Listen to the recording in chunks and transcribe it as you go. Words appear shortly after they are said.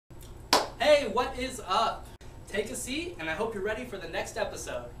Hey, what is up? Take a seat, and I hope you're ready for the next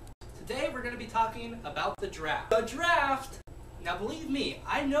episode. Today we're going to be talking about the draft. The draft! Now believe me,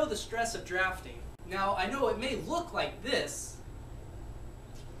 I know the stress of drafting. Now I know it may look like this.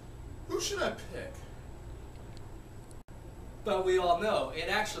 Who should I pick? But we all know it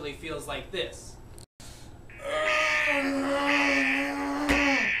actually feels like this.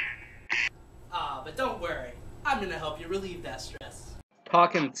 But don't worry, I'm going to help you relieve that stress.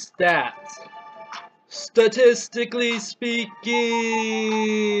 Talking stats. Statistically speaking.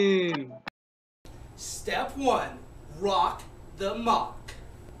 Step 1. Rock the mock.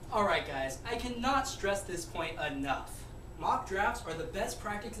 Alright guys, I cannot stress this point enough. Mock drafts are the best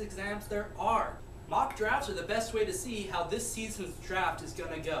practice exams there are. Mock drafts are the best way to see how this season's draft is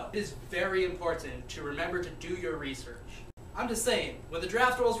gonna go. It is very important to remember to do your research. I'm just saying, when the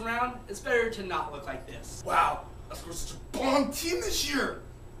draft rolls around, it's better to not look like this. Wow, that's we're such a bomb team this year.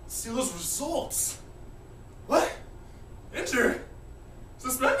 See those results. What? Injured?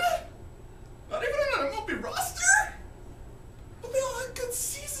 Suspended? Not even on an MLB roster? But they all had good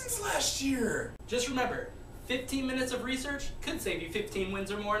seasons last year. Just remember, 15 minutes of research could save you 15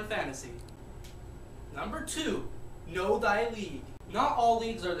 wins or more in fantasy. Number 2, know thy league. Not all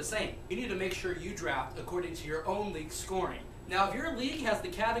leagues are the same. You need to make sure you draft according to your own league scoring. Now, if your league has the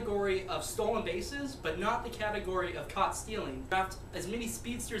category of stolen bases, but not the category of caught stealing, draft as many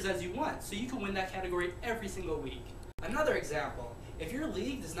speedsters as you want, so you can win that category every single week. Another example, if your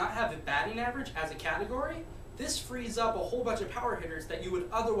league does not have a batting average as a category, this frees up a whole bunch of power hitters that you would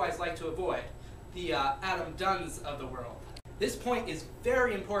otherwise like to avoid, the Adam Dunns of the world. This point is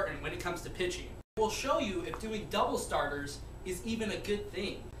very important when it comes to pitching. It will show you if doing double starters is even a good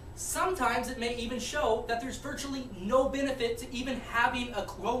thing. Sometimes it may even show that there's virtually no benefit to even having a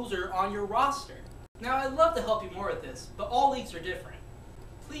closer on your roster. Now, I'd love to help you more with this, but all leagues are different.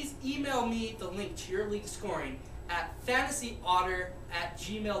 Please email me the link to your league scoring at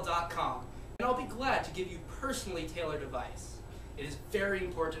fantasyotter@gmail.com, and I'll be glad to give you personally tailored advice. It is very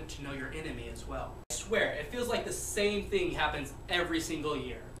important to know your enemy as well. I swear, it feels like the same thing happens every single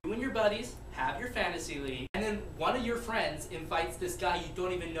year. You and your buddies have your fantasy league, and then one of your friends invites this guy you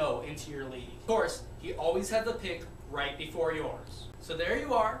don't even know into your league. Of course, he always has the pick right before yours. So there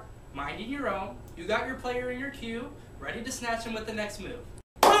you are, minding your own, you got your player in your queue, ready to snatch him with the next move.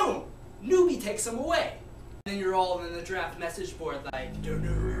 Boom! Newbie takes him away. Then you're all in the draft message board like, don't know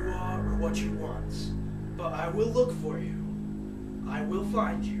who you are or what you want, but I will look for you. I will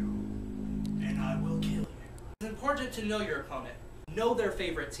find you, and I will kill you. It's important to know your opponent. Know their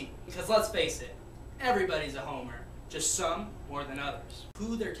favorite team, because let's face it, everybody's a homer, just some more than others.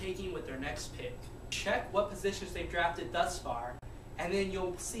 Who they're taking with their next pick. Check what positions they've drafted thus far, and then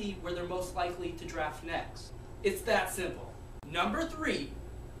you'll see where they're most likely to draft next. It's that simple. Number 3,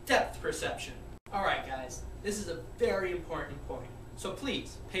 depth perception. Alright guys, this is a very important point, so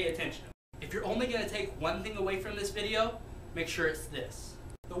please pay attention. If you're only going to take one thing away from this video, make sure it's this.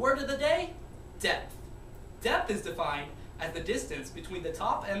 The word of the day, depth. Depth is defined as the distance between the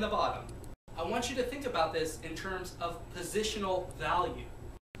top and the bottom. I want you to think about this in terms of positional value.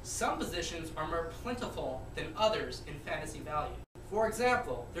 Some positions are more plentiful than others in fantasy value. For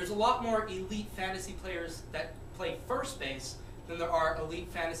example, there's a lot more elite fantasy players that play first base than there are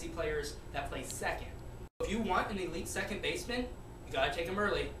elite fantasy players that play second. If you want an elite second baseman, you gotta take him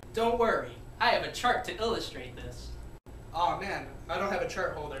early. Don't worry, I have a chart to illustrate this. Aw man, I don't have a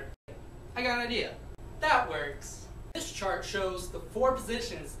chart holder. I got an idea. That works. This chart shows the 4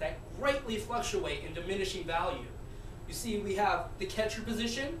 positions that greatly fluctuate in diminishing value. You see, we have the catcher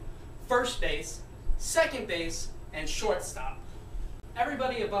position, first base, second base, and shortstop.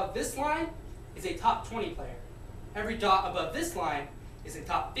 Everybody above this line is a top 20 player. Every dot above this line is a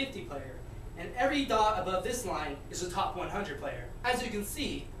top 50 player. And every dot above this line is a top 100 player. As you can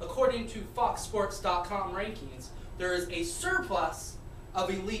see, according to FoxSports.com rankings, there is a surplus of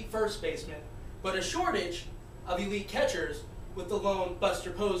elite first basemen, but a shortage of elite catchers with the lone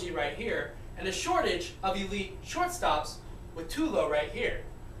Buster Posey right here, and a shortage of elite shortstops with Tulo right here.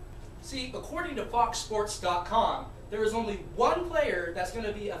 See, according to FoxSports.com, there is only one player that's going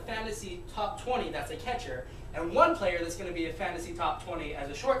to be a fantasy top 20 that's a catcher, and one player that's going to be a fantasy top 20 as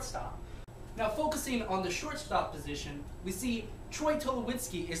a shortstop. Now focusing on the shortstop position, we see Troy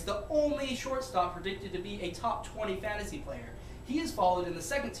Tulowitzki is the only shortstop predicted to be a top 20 fantasy player. He is followed in the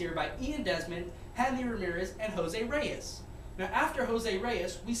second tier by Ian Desmond, Hanley Ramirez, and Jose Reyes. Now after Jose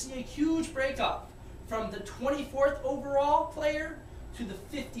Reyes, we see a huge breakoff from the 24th overall player to the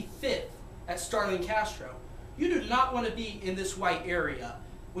 55th at Starlin Castro. You do not want to be in this white area.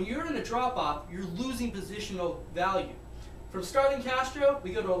 When you're in a drop-off, you're losing positional value. From Starling Castro,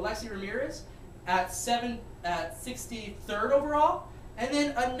 we go to Alexi Ramirez at 63rd overall, and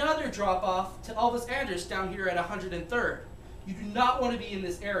then another drop off to Elvis Andrus down here at 103rd. You do not want to be in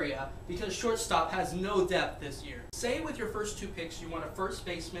this area because shortstop has no depth this year. Say with your first two picks you want a first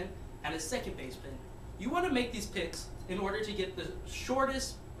baseman and a second baseman. You want to make these picks in order to get the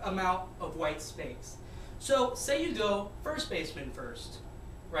shortest amount of white space. So say you go first baseman first,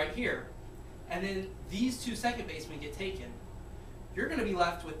 right here, and then these two second basemen get taken. You're going to be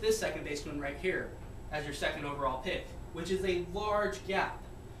left with this second baseman right here as your second overall pick, which is a large gap.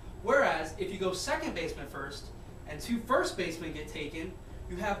 Whereas if you go second baseman first and two first basemen get taken,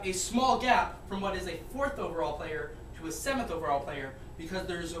 you have a small gap from what is a 4th overall player to a 7th overall player because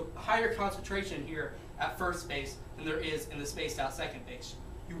there's a higher concentration here at first base than there is in the spaced out second base.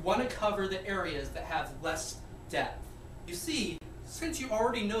 You want to cover the areas that have less depth. You see, since you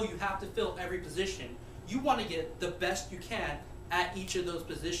already know you have to fill every position, you want to get the best you can at each of those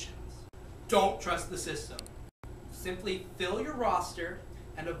positions. Don't trust the system. Simply fill your roster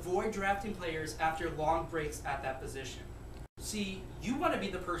and avoid drafting players after long breaks at that position. See, you want to be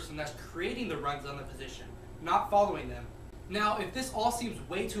the person that's creating the runs on the position, not following them. Now, if this all seems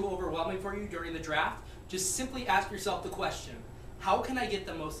way too overwhelming for you during the draft, just simply ask yourself the question, how can I get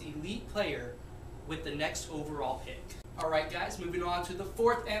the most elite player with the next overall pick? Alright guys, moving on to the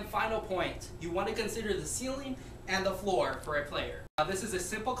 4th and final point. You want to consider the ceiling and the floor for a player. Now this is a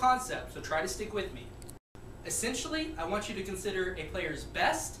simple concept, so try to stick with me. Essentially, I want you to consider a player's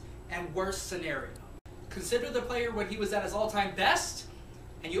best and worst scenario. Consider the player when he was at his all-time best,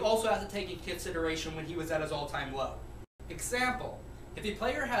 and you also have to take into consideration when he was at his all-time low. Example, if a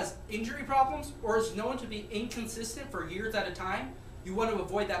player has injury problems or is known to be inconsistent for years at a time, you want to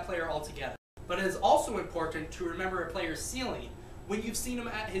avoid that player altogether. But it is also important to remember a player's ceiling when you've seen him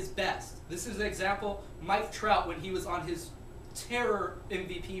at his best. This is an example, Mike Trout when he was on his terror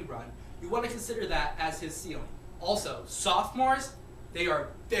MVP run. You want to consider that as his ceiling. Also, sophomores, they are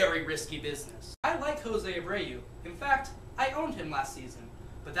very risky business. I like Jose Abreu. In fact, I owned him last season,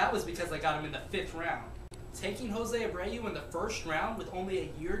 but that was because I got him in the 5th round. Taking Jose Abreu in the 1st round with only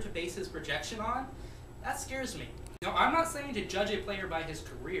a year to base his projection on, that scares me. Now, I'm not saying to judge a player by his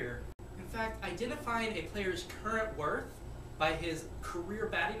career. In fact, identifying a player's current worth by his career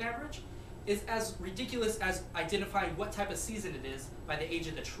batting average is as ridiculous as identifying what type of season it is by the age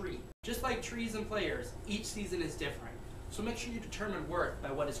of the tree. Just like trees and players, each season is different. So make sure you determine worth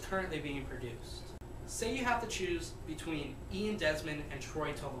by what is currently being produced. Say you have to choose between Ian Desmond and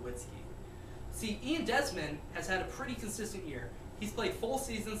Troy Tulowitzki. See, Ian Desmond has had a pretty consistent year. He's played full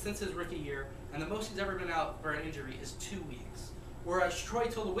season since his rookie year, and the most he's ever been out for an injury is 2 weeks. Whereas Troy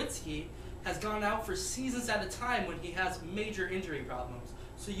Tulowitzki has gone out for seasons at a time when he has major injury problems.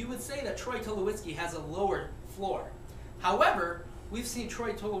 So you would say that Troy Tulowitzki has a lower floor. However, we've seen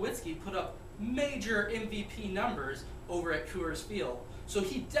Troy Tulowitzki put up major MVP numbers over at Coors Field. So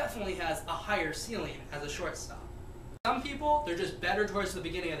he definitely has a higher ceiling as a shortstop. Some people, they're just better towards the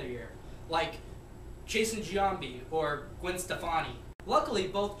beginning of the year, like Jason Giambi or Gwen Stefani. Luckily,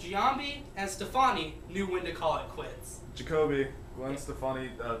 both Giambi and Stefani knew when to call it quits. Jacoby, Gwen Stefani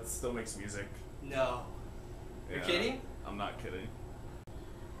still makes music. No. You're kidding? I'm not kidding.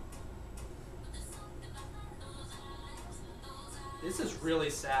 This is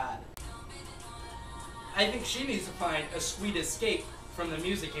really sad. I think she needs to find a sweet escape from the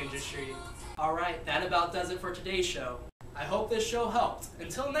music industry. Alright, that about does it for today's show. I hope this show helped.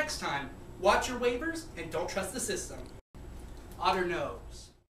 Until next time, watch your waivers and don't trust the system. Otter knows.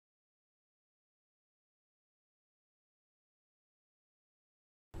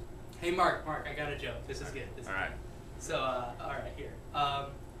 Hey Mark, I got a joke. This is good. Alright. So, alright, here.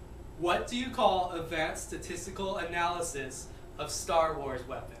 What do you call advanced statistical analysis of Star Wars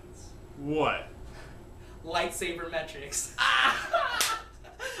weapons? What? Lightsaber metrics.